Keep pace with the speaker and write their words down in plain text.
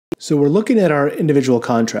So we're looking at our individual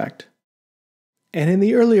contract. And in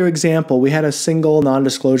the earlier example, we had a single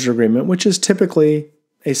non-disclosure agreement, which is typically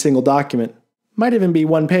a single document. Might even be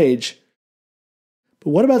one page.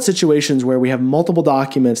 But what about situations where we have multiple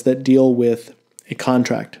documents that deal with a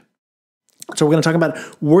contract? So we're going to talk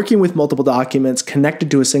about working with multiple documents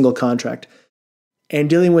connected to a single contract and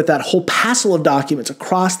dealing with that whole passel of documents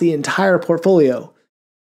across the entire portfolio.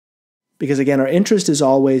 Because again, our interest is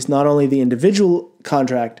always not only the individual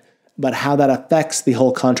contract, but how that affects the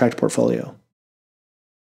whole contract portfolio.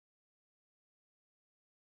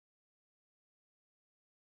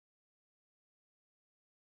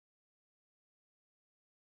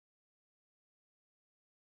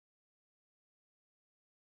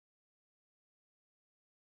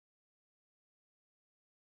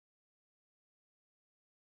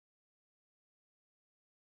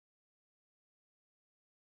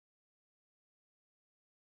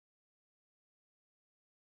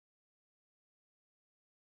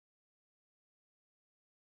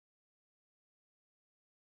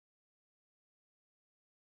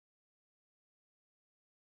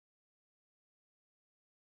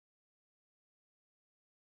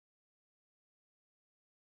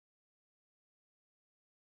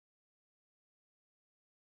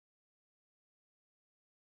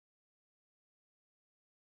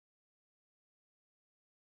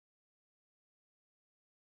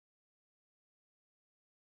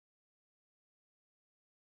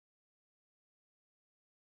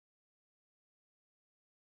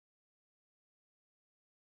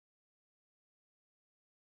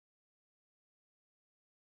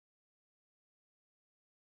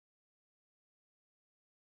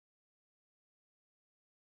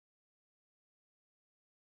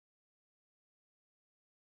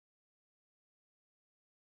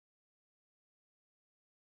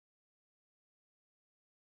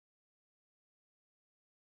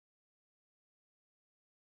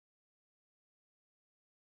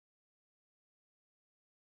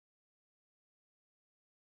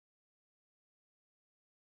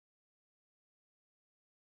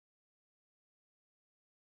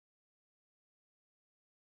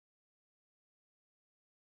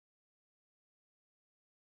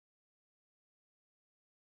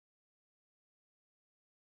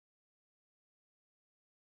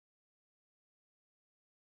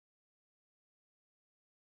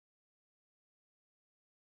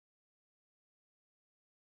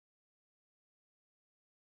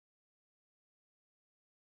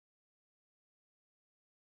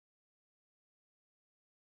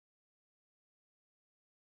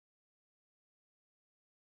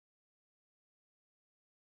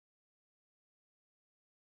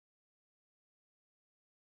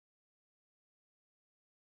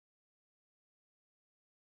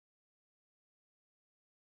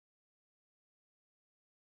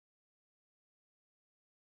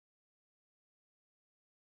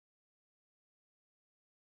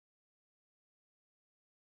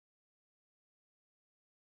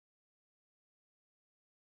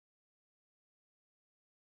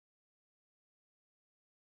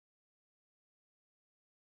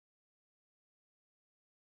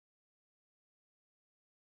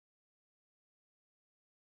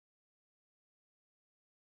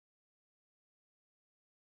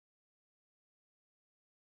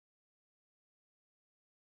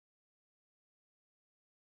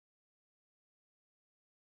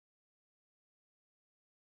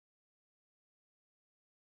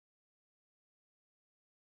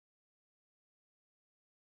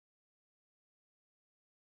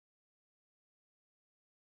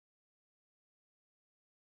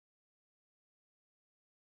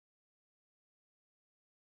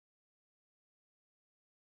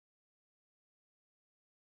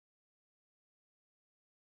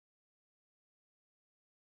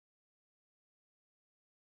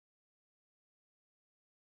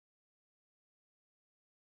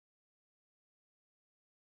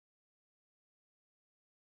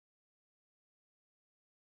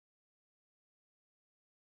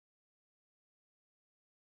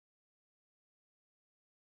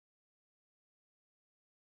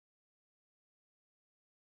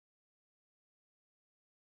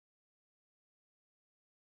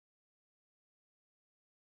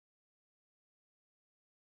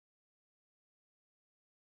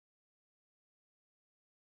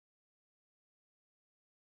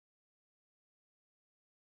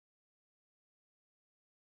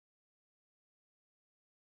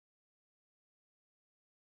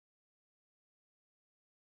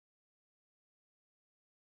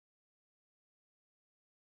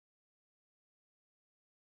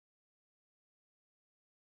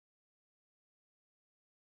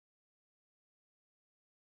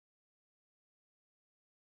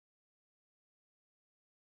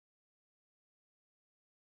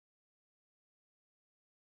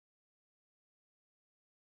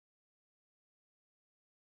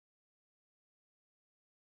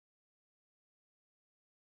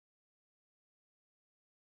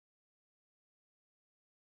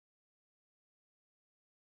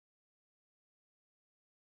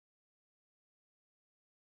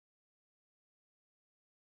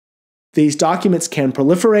 These documents can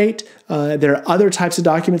proliferate. There are other types of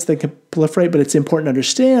documents that can proliferate, but it's important to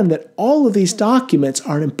understand that all of these documents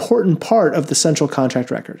are an important part of the central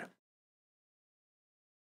contract record.